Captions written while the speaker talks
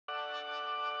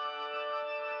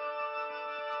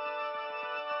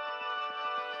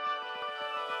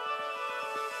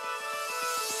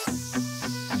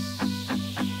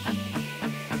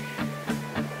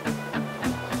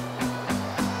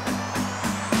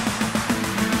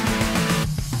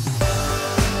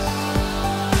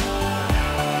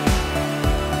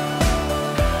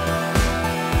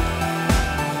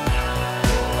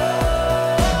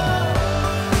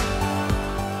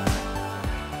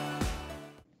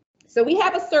So we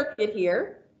have a circuit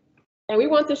here, and we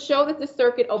want to show that the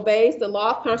circuit obeys the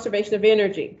law of conservation of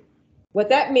energy. What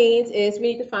that means is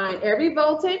we need to find every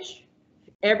voltage,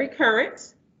 every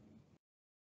current,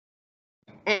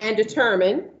 and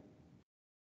determine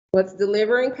what's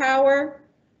delivering power,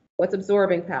 what's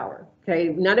absorbing power. Okay,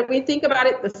 now that we think about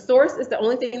it, the source is the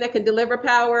only thing that can deliver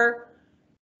power.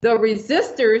 The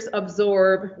resistors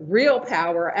absorb real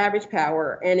power, average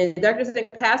power, and inductors and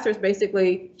capacitors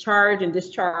basically charge and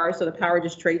discharge, so the power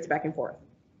just trades back and forth.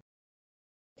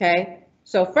 Okay,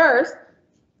 so first,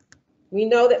 we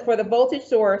know that for the voltage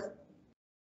source,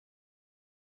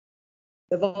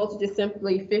 the voltage is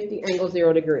simply 50 angle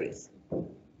 0 degrees.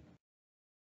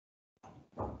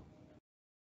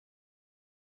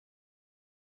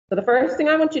 So the first thing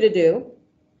I want you to do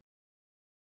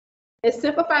is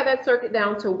simplify that circuit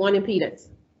down to one impedance.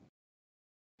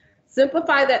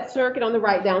 Simplify that circuit on the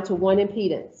right down to one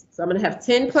impedance. So I'm going to have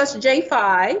 10 plus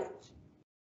J5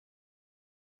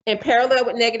 and parallel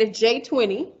with negative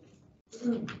J20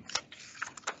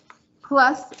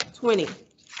 plus 20.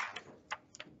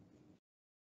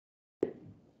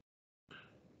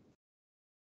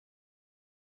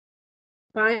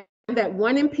 Find that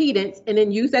one impedance and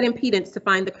then use that impedance to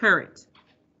find the current.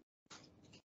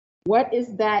 What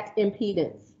is that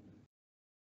impedance?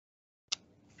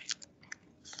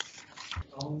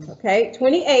 Okay,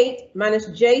 28 minus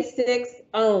J6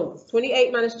 ohms.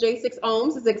 28 minus J6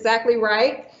 ohms is exactly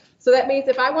right. So that means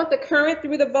if I want the current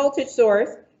through the voltage source,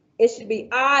 it should be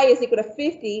I is equal to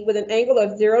 50 with an angle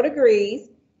of 0 degrees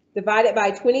divided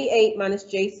by 28 minus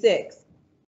J6.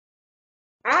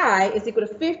 I is equal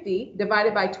to 50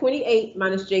 divided by 28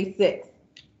 minus J6.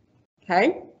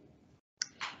 Okay?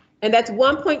 And that's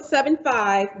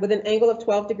 1.75 with an angle of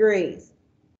 12 degrees.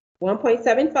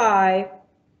 1.75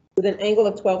 with an angle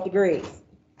of 12 degrees.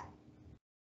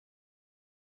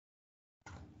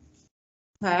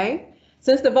 Okay?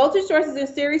 Since the voltage source is in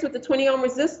series with the 20 ohm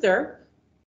resistor,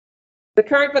 the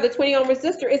current for the 20 ohm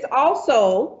resistor is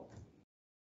also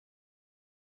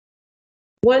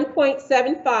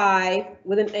 1.75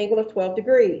 with an angle of 12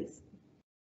 degrees.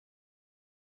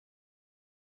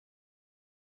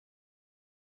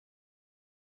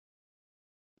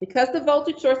 Because the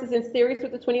voltage source is in series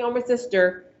with the 20 ohm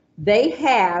resistor, they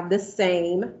have the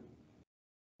same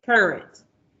current.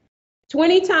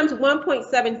 20 times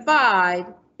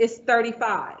 1.75 is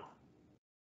 35.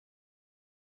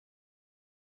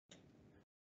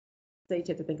 So you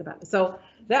have to think about it. So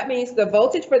that means the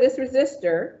voltage for this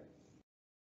resistor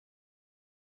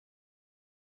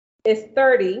is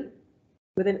 30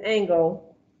 with an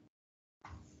angle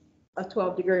of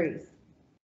 12 degrees.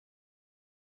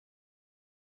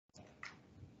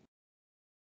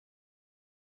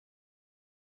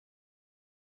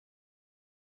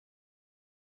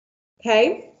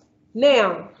 Okay,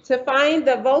 now to find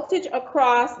the voltage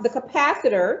across the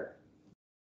capacitor,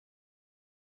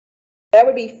 that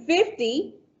would be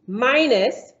 50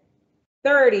 minus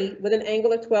 30 with an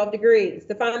angle of 12 degrees.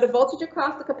 To find the voltage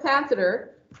across the capacitor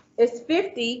is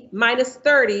 50 minus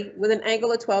 30 with an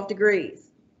angle of 12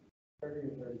 degrees.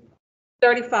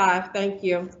 35, thank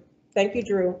you. Thank you,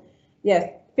 Drew. Yes,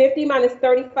 50 minus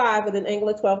 35 with an angle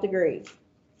of 12 degrees.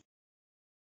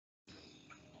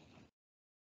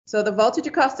 So the voltage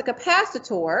across the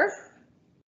capacitor,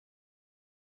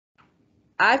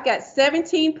 I've got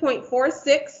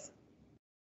 17.46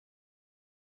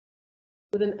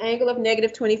 with an angle of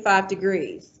negative 25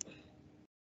 degrees.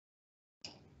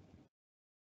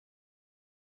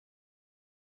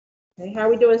 Okay, how are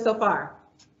we doing so far?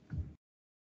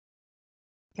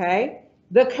 Okay,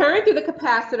 the current through the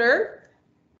capacitor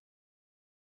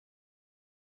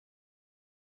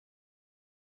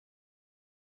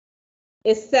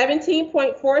is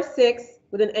 17.46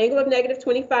 with an angle of negative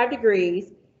 25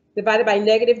 degrees divided by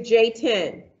negative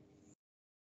J10.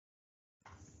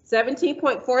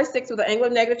 17.46 with an angle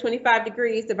of negative 25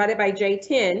 degrees divided by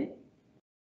J10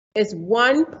 is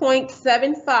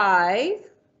 1.75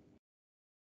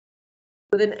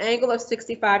 with an angle of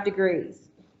 65 degrees.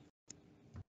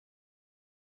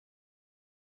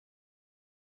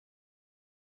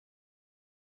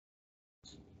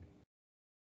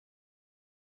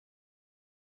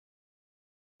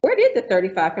 Where did the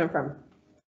 35 come from?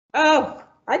 Oh,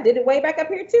 I did it way back up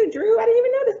here too, Drew. I didn't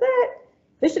even notice that.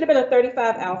 This should have been a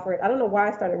 35, Alfred. I don't know why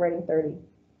I started writing 30.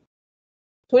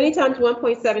 20 times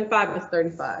 1.75 is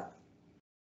 35.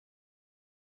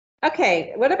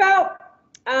 Okay, what about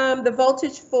the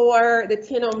voltage for the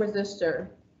 10 ohm resistor?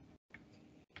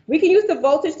 We can use the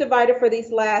voltage divider for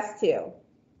these last two.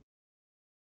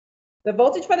 The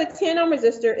voltage for the 10 ohm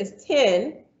resistor is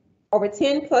 10 over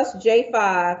 10 plus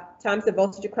J5 times the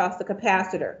voltage across the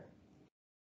capacitor.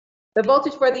 The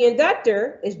voltage for the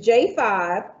inductor is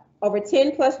J5 over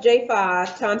 10 plus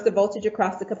J5 times the voltage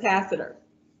across the capacitor.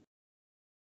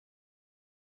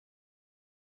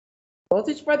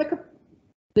 Voltage for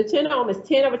the 10 ohm is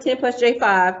 10 over 10 plus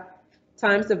J5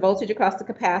 times the voltage across the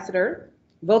capacitor.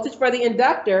 Voltage for the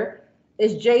inductor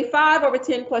is J5 over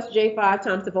 10 plus J5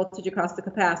 times the voltage across the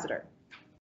capacitor.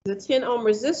 The 10 ohm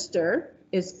resistor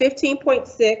is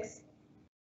 15.6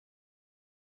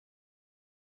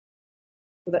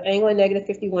 with an angle of negative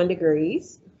 51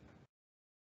 degrees.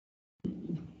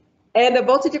 And the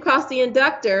voltage across the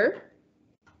inductor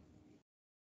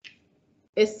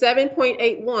is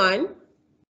 7.81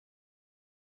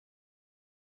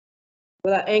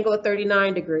 with an angle of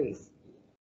 39 degrees.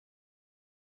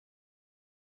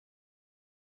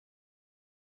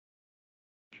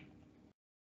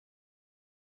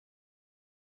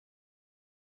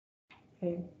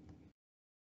 Okay.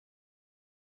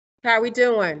 How are we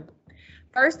doing?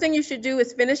 First thing you should do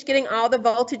is finish getting all the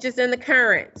voltages and the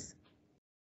currents.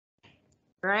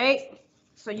 Right?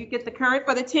 So you get the current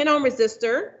for the 10 ohm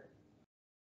resistor.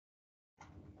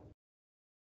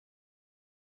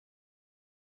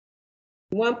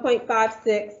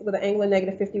 (1.56) with an angle of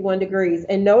negative 51 degrees.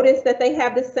 And notice that they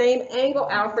have the same angle,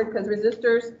 Alfred, because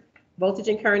resistors, voltage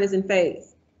and current is in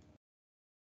phase.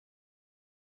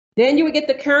 Then you would get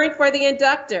the current for the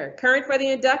inductor. Current for the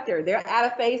inductor, they're out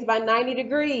of phase by 90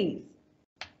 degrees.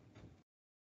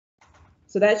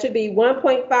 So that should be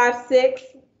 1.56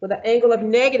 with an angle of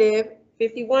negative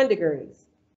 51 degrees.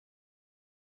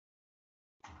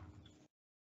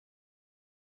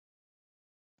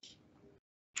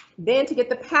 Then to get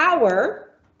the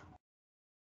power,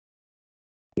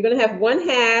 you're going to have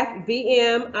 1/2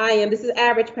 Vm Im. This is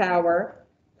average power.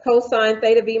 Cosine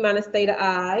theta V minus theta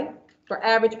I for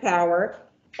average power.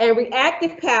 And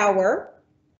reactive power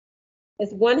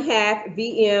is 1/2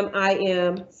 Vm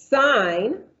Im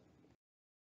sine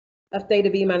of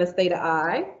theta V minus theta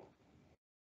I.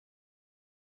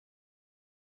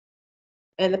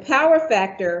 And the power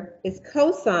factor is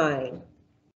cosine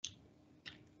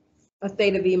of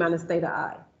theta V minus theta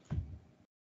I.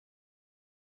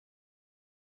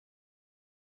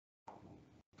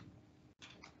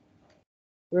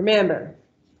 Remember,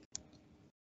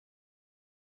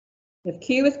 if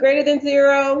Q is greater than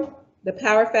 0, the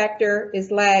power factor is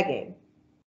lagging.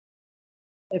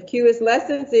 If Q is less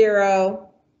than 0,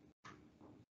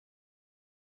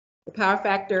 the power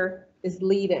factor is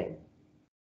leading.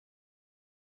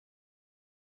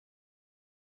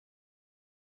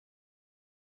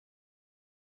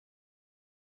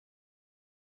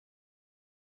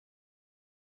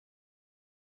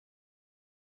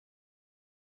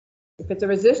 If it's a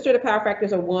resistor, the power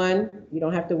factors are 1. You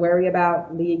don't have to worry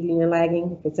about leading and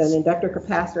lagging. If it's an inductor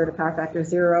capacitor, the power factor is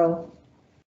 0.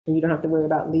 And you don't have to worry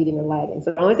about leading and lagging.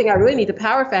 So the only thing I really need the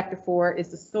power factor for is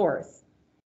the source.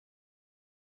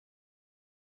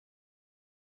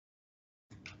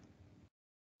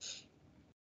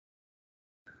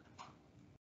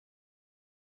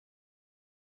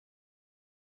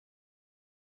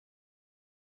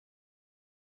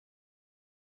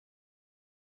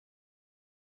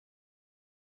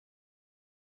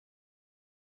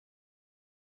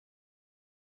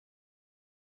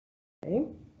 Okay.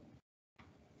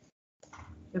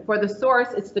 And for the source,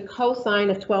 it's the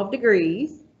cosine of 12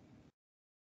 degrees.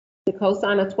 The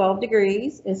cosine of 12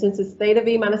 degrees. And since it's theta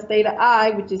V minus theta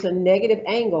I, which is a negative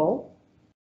angle,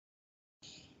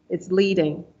 it's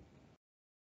leading.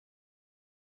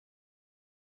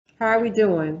 How are we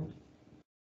doing?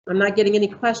 I'm not getting any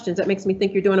questions. That makes me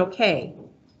think you're doing okay.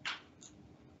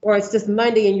 Or it's just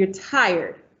Monday and you're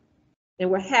tired.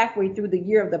 And we're halfway through the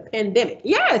year of the pandemic.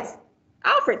 Yes!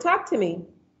 Alfred, talk to me.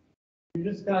 You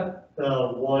just got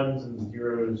the ones and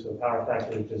zeros, so power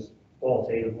factor is just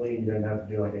qualitatively. You don't have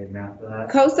to do like any math for that.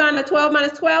 Cosine of 12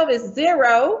 minus 12 is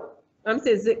 0.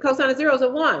 Cosine of 0 is a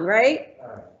 1, right? All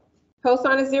right.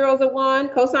 Cosine of 0 is a 1.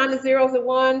 Cosine of 0 is a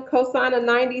 1. Cosine of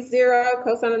 90 0.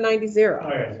 Cosine of 90 0. All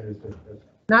right, so it's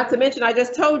Not to mention, I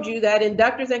just told you that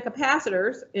inductors and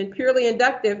capacitors, and purely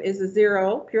inductive is a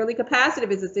 0. Purely capacitive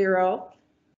is a 0.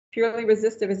 Purely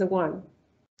resistive is a 1.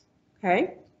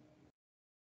 Okay?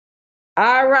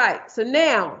 All right, so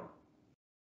now,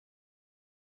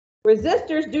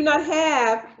 resistors do not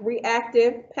have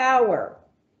reactive power.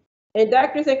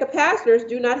 Inductors and capacitors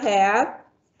do not have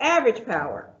average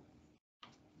power.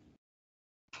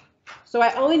 So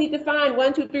I only need to find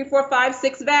 1, 2, 3, 4, 5,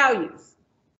 6 values.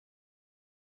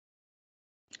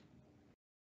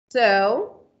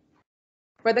 So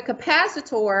for the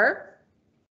capacitor,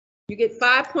 you get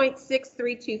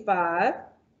 5.6325.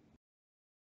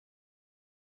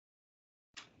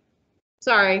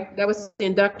 Sorry, that was the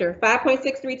inductor.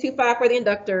 5.6325 for the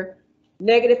inductor,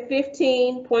 negative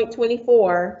 15.24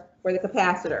 for the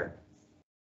capacitor.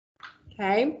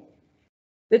 Okay.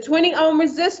 The 20 ohm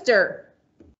resistor,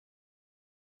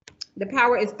 the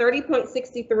power is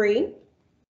 30.63.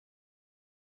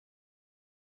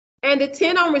 And the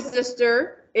 10 ohm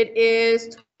resistor, it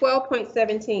is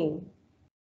 12.17.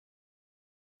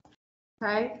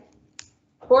 Okay.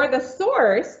 For the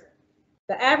source,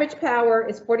 the average power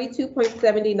is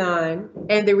 42.79,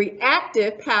 and the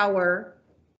reactive power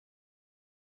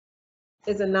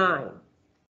is a 9.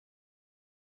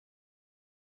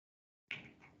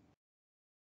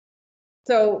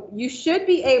 So you should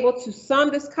be able to sum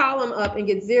this column up and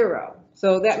get 0.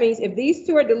 So that means if these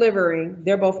two are delivering,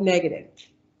 they're both negative.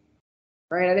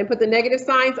 Right? I didn't put the negative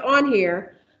signs on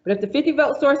here, but if the 50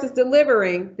 volt source is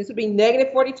delivering, this would be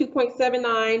negative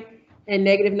 42.79 and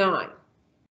negative 9.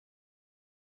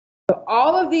 So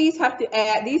all of these have to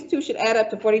add, these two should add up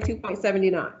to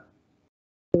 42.79.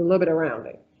 A little bit of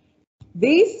rounding.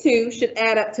 These two should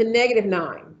add up to negative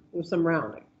 9 with some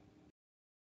rounding.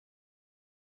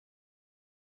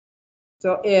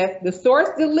 So if the source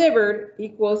delivered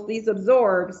equals these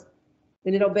absorbs,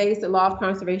 then it obeys the law of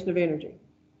conservation of energy.